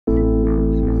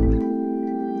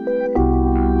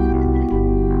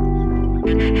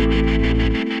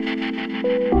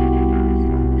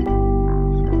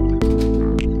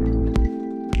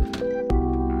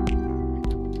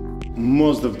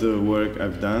most of the work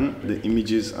I've done, the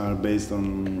images are based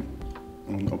on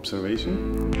observation.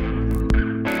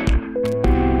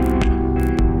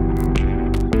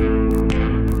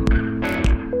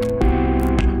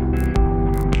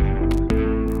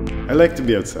 I like to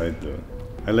be outside though.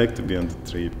 I like to be on the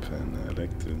trip and I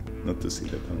like to not to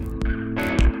sit at home.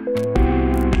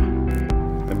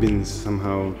 I've been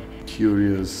somehow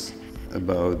curious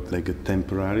about like a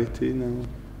temporality now.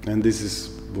 And this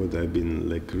is what I've been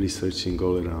like researching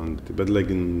all around, but like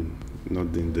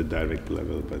not in the direct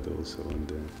level, but also on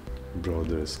the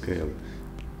broader scale.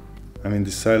 I mean, the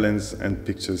silence and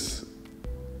pictures,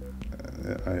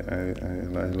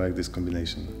 I like this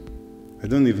combination. I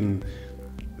don't even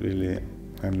really,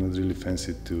 I'm not really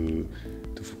fancy to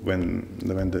when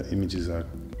the images are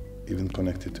even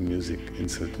connected to music in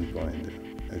certain point.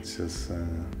 It's just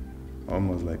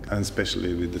almost like, and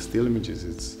especially with the still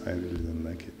images, I really don't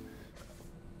like it.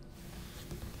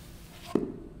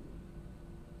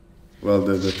 Well,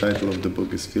 the title of the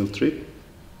book is Field Trip.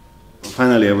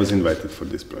 Finally, I was invited for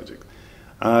this project.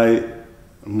 I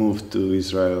moved to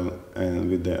Israel and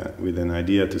with an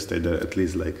idea to stay there at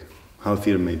least like half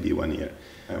year, maybe 1 year.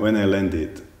 When I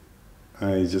landed,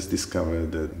 I just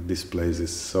discovered that this place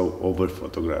is so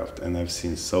over-photographed, and I've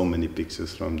seen so many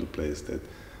pictures from the place that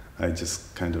I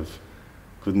just kind of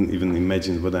couldn't even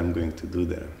imagine what I'm going to do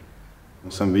there.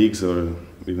 Some weeks or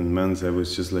even months I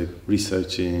was just like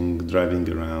researching, driving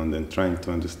around and trying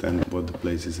to understand what the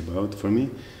place is about for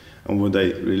me and what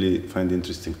I really find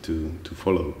interesting to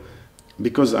follow.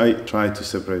 Because I try to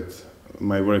separate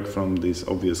my work from this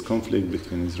obvious conflict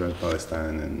between Israel,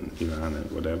 Palestine and Iran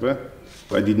and whatever.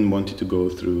 I didn't want it to go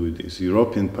through this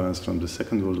European past from the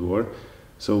Second World War.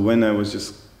 So when I was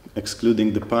just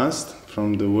excluding the past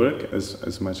from the work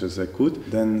as much as I could,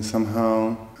 then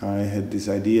somehow I had this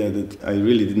idea that I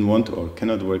really didn't want or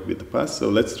cannot work with the past, so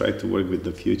let's try to work with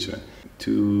the future.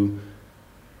 To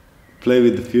play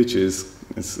with the future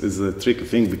is a tricky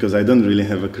thing because I don't really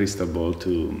have a crystal ball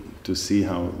to see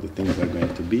how the things are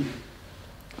going to be.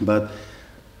 But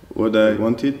what I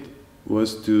wanted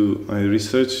was I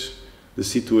research the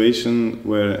situation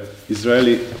where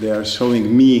they are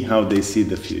showing me how they see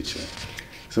the future.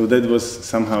 So that was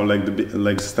somehow like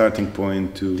the starting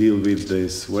point to deal with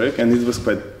this work, and it was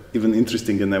quite even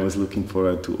interesting, and I was looking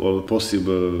forward to all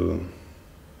possible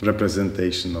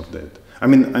representation of that. I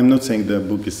mean, I'm not saying the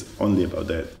book is only about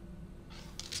that.